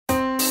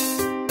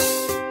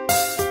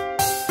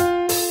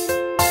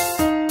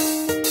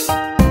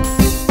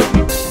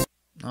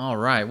All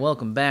right,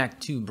 welcome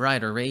back to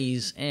Brighter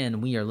Rays,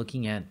 and we are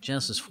looking at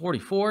Genesis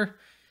 44.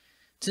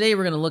 Today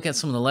we're going to look at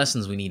some of the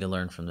lessons we need to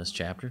learn from this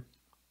chapter.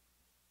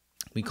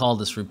 We call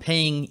this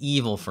repaying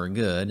evil for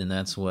good, and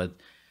that's what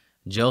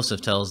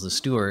Joseph tells the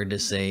steward to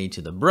say to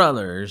the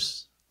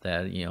brothers,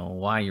 that,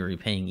 why you're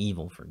repaying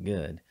evil for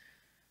good.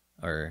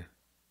 Or,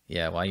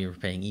 why you're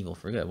repaying evil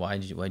for good.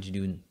 Why'd you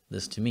do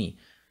this to me?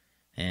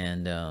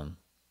 And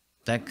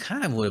that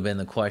kind of would have been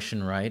the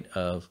question, right,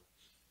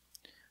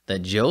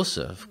 that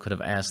Joseph could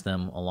have asked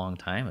them a long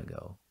time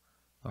ago.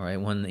 All right,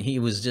 when he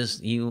was was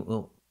he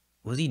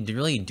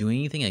really doing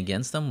anything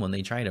against them when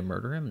they tried to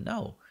murder him?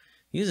 No,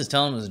 he was just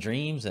telling them his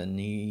dreams, and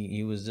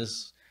he was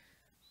just,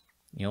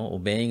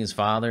 obeying his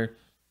father.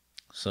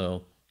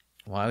 So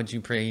why would you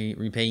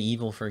repay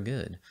evil for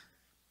good?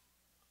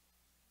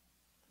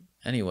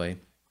 Anyway,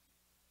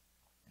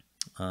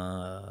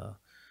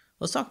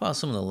 let's talk about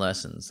some of the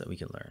lessons that we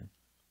can learn.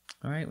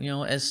 All right,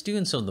 as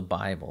students of the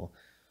Bible,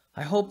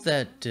 I hope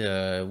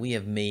that we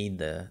have made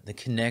the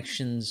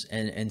connections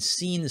and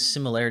seen the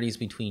similarities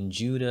between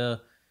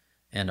Judah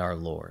and our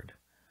Lord.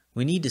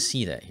 We need to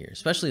see that here,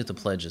 especially with the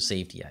pledge of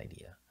safety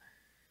idea.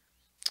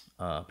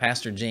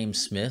 Pastor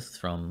James Smith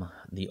from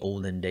the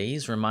olden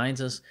days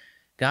reminds us,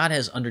 God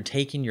has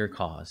undertaken your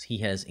cause. He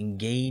has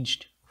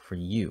engaged for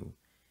you.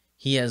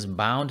 He has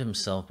bound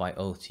himself by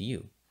oath to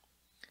you.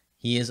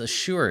 He is a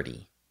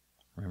surety,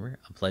 remember,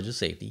 a pledge of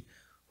safety,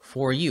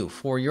 for you,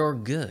 for your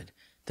good.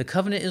 The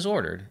covenant is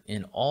ordered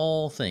in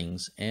all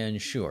things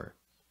and sure.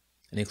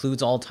 It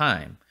includes all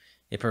time.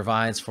 It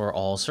provides for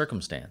all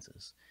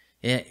circumstances.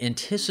 It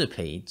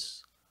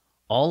anticipates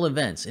all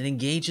events. It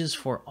engages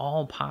for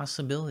all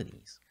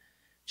possibilities.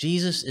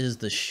 Jesus is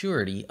the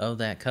surety of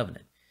that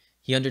covenant.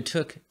 He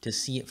undertook to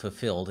see it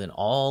fulfilled in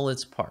all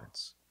its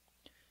parts.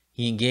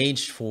 He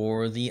engaged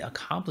for the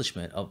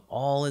accomplishment of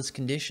all its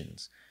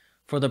conditions,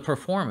 for the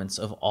performance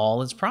of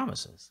all its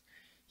promises.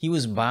 He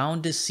was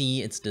bound to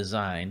see its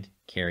design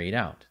carried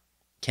out.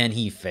 Can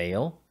he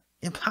fail?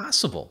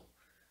 Impossible.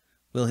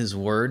 Will his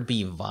word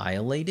be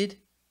violated?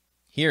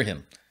 Hear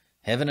him.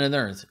 Heaven and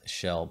earth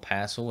shall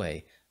pass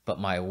away, but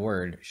my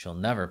word shall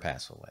never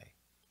pass away.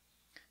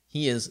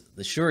 He is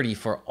the surety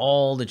for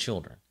all the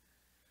children,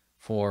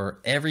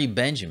 for every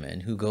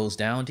Benjamin who goes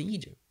down to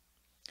Egypt.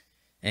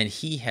 And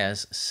he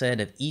has said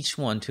of each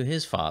one to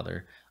his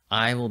father,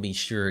 I will be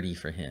surety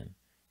for him.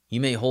 You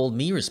may hold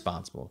me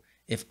responsible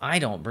if I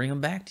don't bring him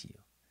back to you.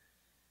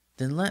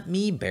 Then let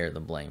me bear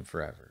the blame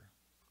forever.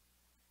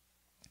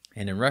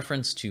 And in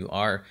reference to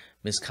our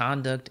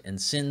misconduct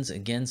and sins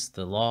against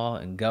the law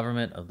and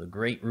government of the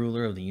great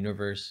ruler of the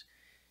universe,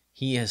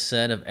 he has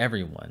said of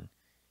everyone,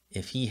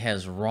 if he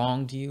has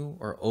wronged you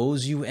or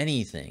owes you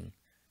anything,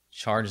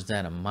 charge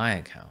that on my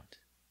account.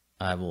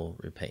 I will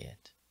repay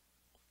it.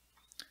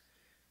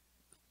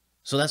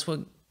 So that's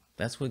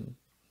what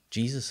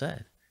Jesus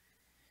said.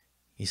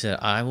 He said,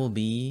 I will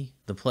be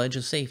the pledge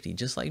of safety,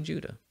 just like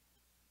Judah.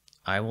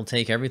 I will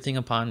take everything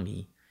upon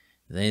me.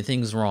 If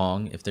anything's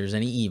wrong, if there's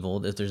any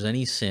evil, if there's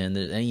any sin,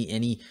 there's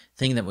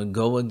anything that would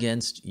go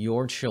against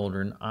your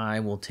children, I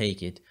will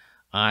take it.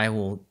 I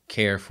will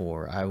care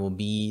for. I will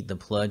be the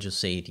pledge of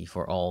safety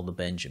for all the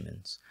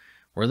Benjamins.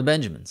 We're the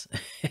Benjamins.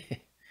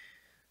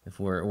 If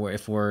we're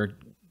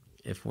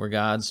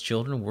God's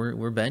children,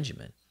 we're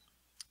Benjamin.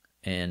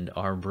 And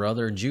our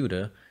brother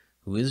Judah,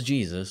 who is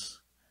Jesus,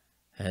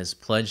 has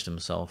pledged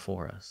himself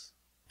for us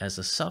as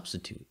a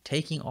substitute,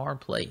 taking our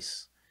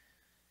place.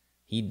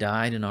 He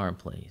died in our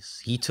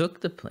place. He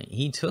took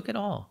it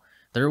all.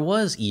 There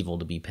was evil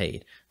to be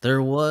paid.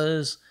 There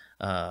was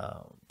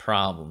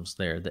problems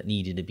there that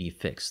needed to be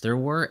fixed. There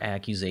were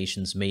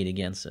accusations made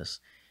against us.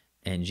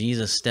 And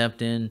Jesus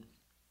stepped in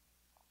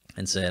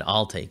and said,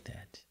 I'll take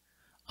that.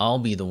 I'll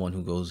be the one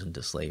who goes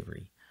into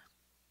slavery.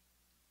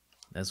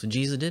 That's what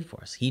Jesus did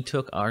for us. He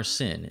took our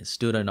sin and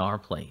stood in our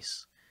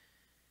place.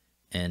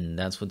 And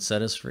that's what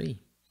set us free.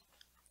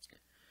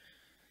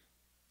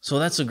 So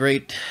that's a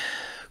great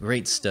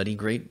study,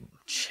 great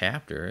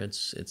chapter.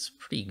 It's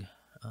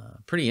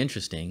pretty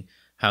interesting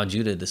how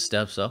Judah just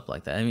steps up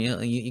like that. I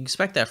mean, you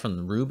expect that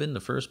from Reuben, the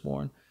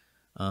firstborn,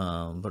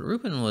 but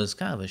Reuben was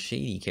kind of a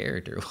shady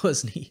character,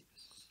 wasn't he?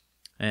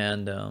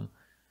 And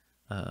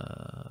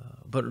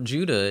but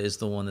Judah is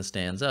the one that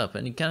stands up,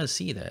 and you kind of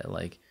see that,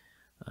 like,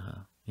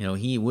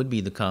 he would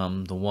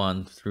become the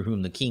one through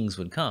whom the kings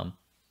would come.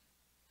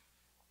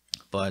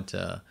 But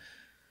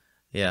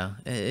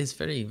it's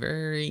very,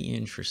 very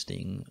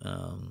interesting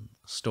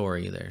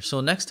story there. So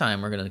next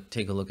time we're going to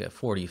take a look at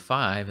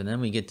 45, and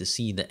then we get to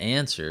see the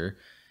answer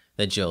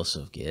that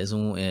Joseph gives.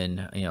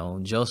 And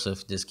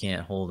Joseph just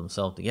can't hold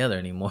himself together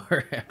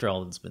anymore after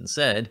all that's been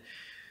said.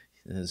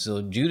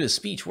 So Judah's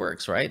speech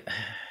works, right?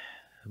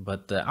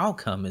 But the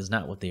outcome is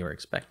not what they were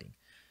expecting.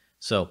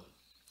 So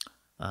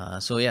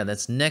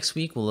that's next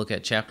week. We'll look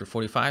at chapter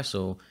 45.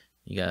 So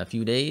you got a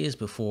few days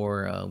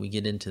before we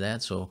get into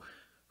that. So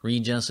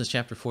read Genesis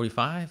chapter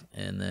 45,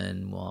 and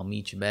then I'll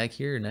meet you back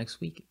here next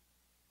week.